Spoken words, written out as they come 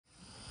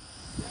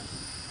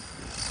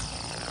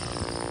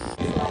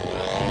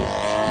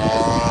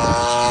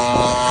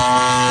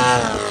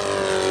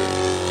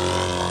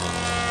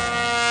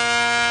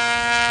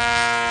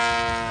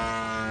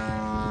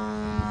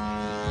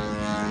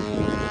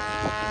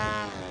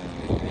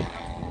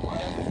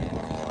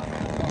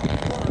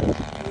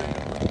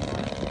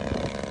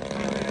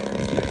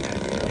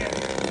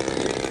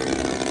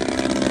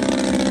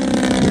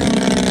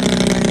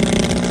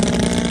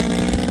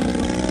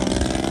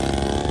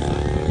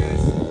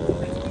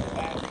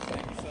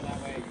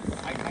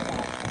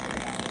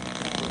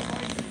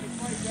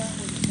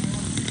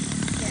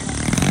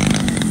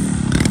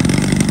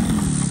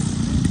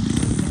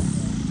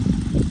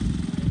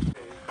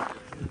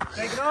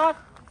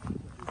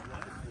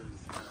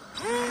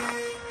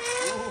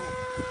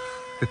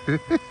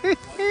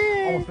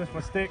Almost missed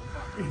my stick.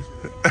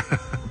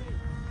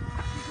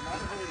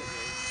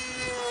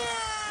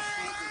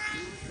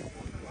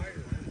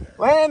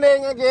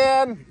 Landing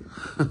again.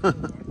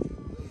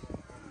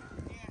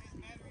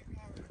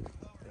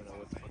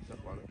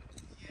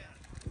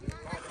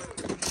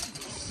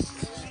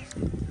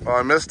 Well,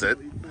 I missed it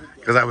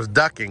because I was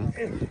ducking.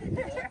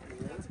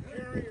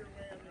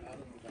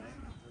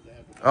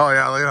 Oh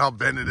yeah, look at how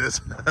bent it is.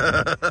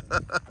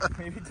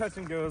 Maybe touch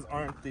and goes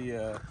aren't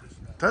the.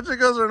 Touch and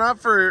goes are not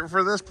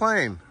for this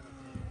plane.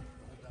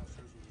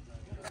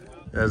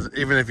 As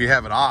even if you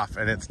have it off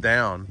and it's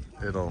down,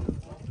 it'll.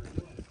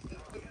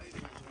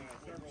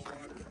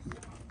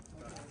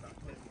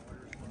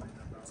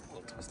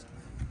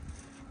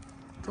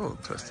 It's a little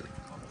twisted.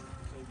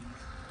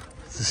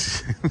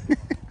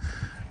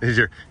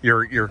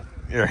 Your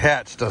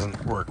hatch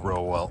doesn't work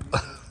real well.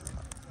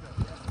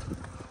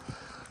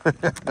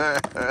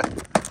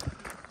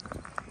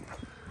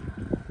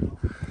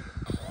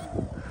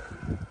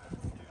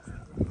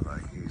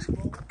 Like he's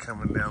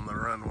coming down the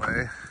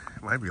runway.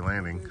 Might be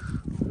landing.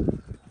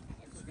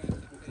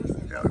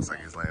 Yeah, looks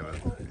like he's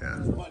landing.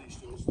 Yeah.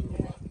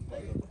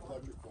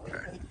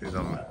 Okay, he's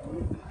on the.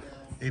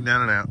 He's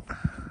down and out. Yeah,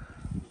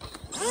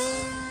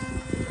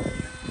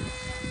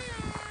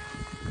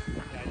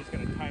 I just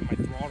gotta time my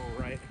throttle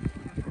right.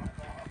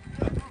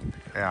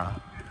 Yeah.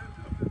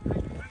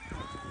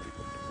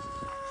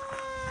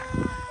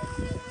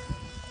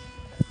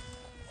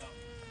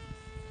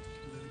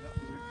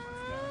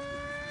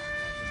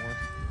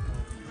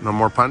 No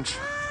more punch? A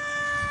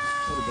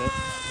little bit.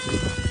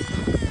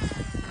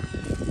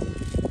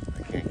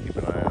 I can't keep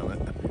an eye on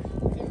it.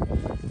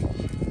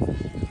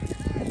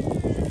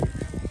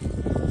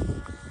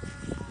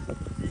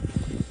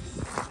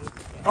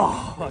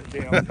 Oh,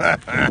 damn.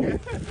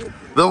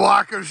 The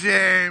walk of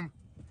shame.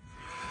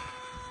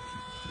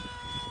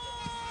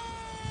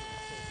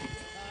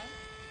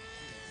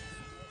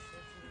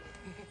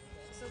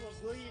 So we'll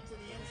glue you to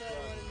the inside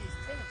of one of these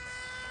tents,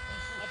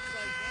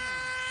 upside down.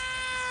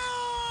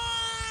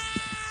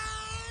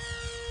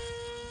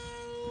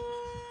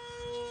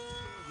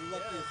 You're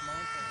lucky it's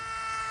Minecraft.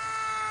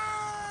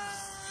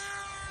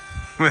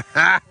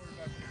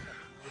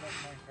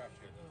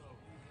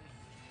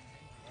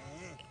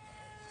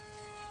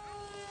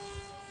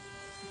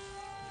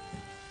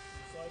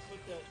 So I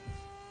put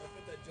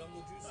that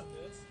jungle juice in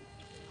this.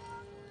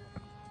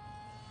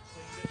 So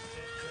you get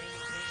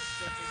training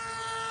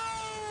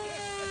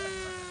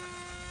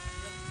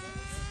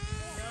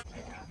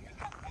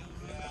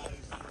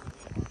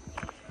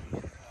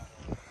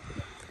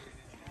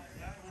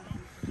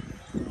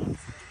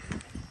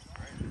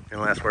Any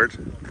last words?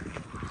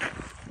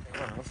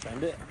 I'll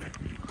send it.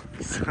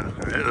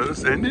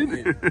 Send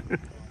it.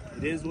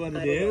 It is what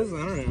it is. I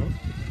don't know.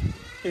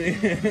 Yeah,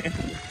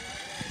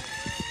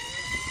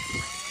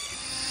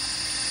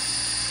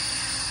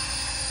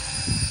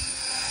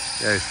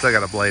 he's still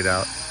got a blade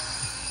out.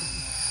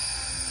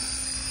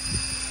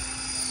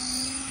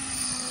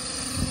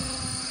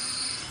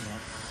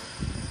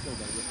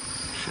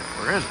 Shit,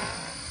 where is it?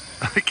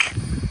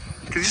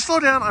 Could you slow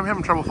down? I'm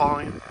having trouble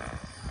following you.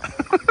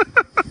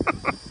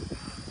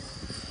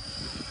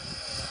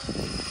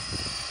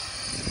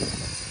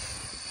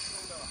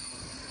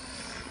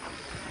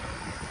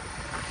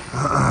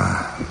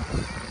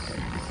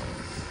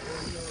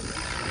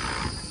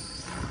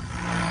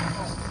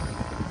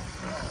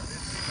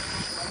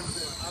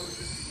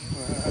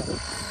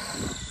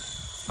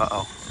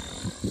 Uh-oh.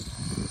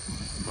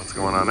 What's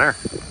going on there?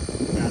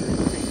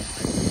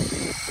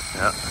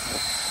 Yeah.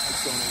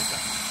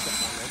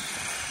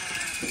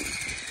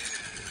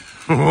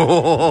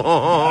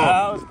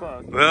 That was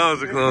close. That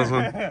was a close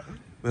one.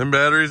 Them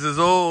batteries is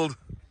old.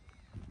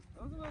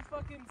 Those are those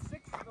fucking those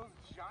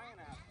giant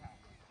ass packs.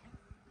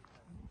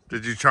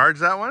 Did you charge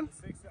that one?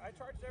 I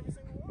charged every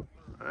single one.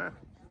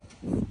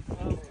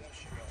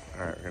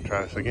 All right, we're gonna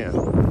try this again.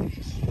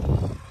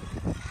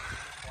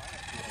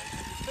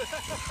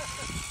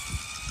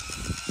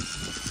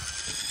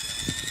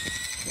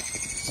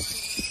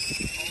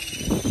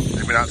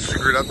 Maybe not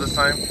screwed up this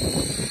time.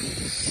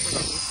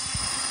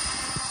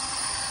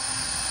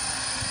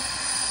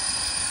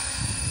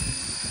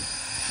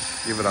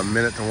 Give it a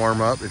minute to warm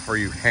up before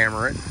you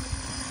hammer it.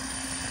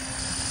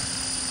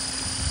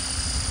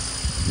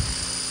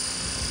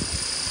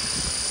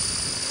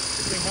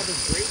 This thing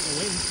happens great in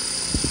the wind.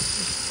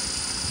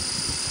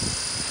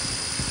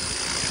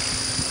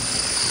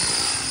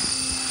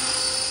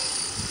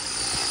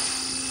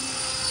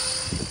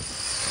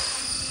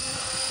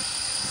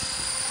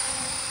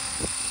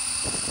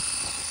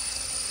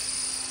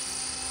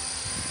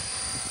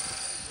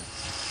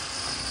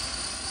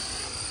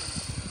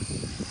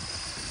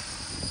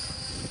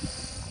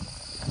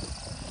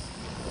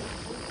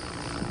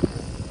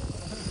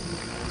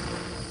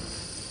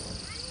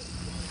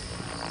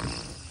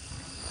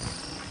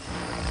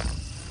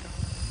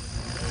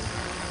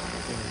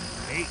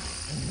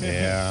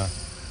 Yeah,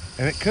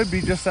 and it could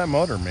be just that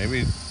motor.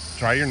 Maybe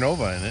try your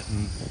Nova in it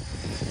and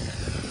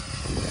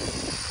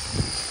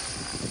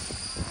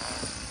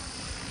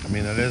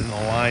mean, it isn't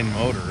a line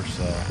motor,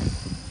 so.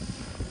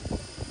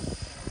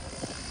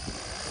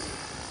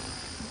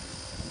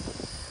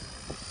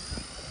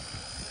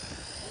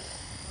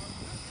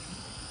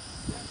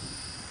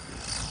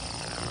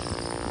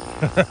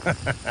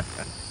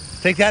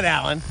 Take that,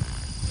 Alan.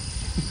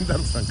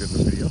 That'll sound good in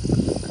the video.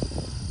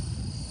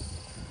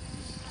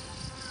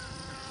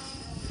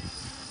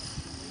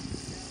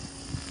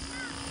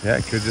 Yeah,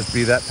 it could just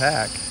be that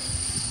pack.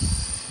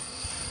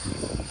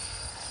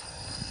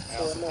 I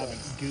also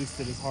haven't goosed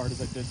it as hard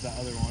as I did that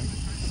other one.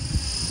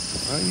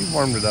 Well, you've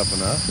warmed it up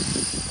enough.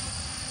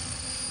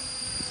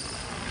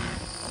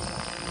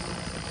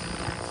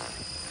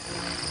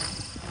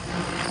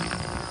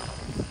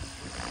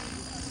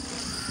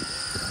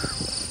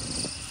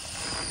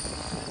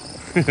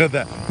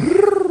 That.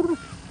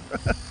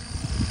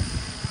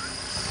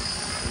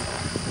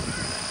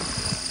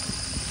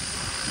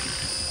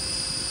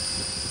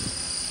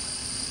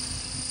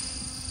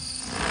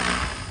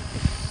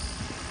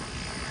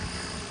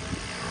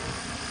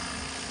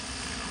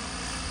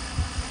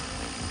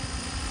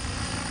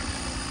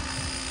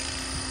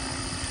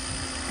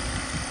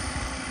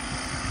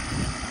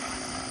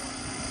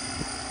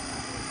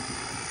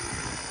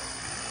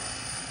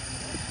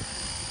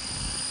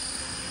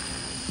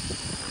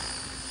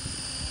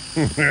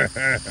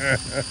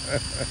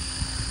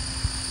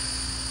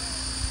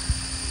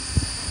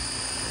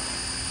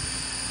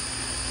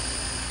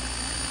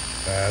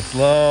 That's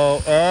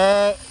low.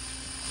 Oh.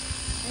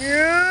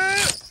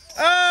 Yeah.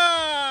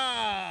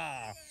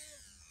 Ah.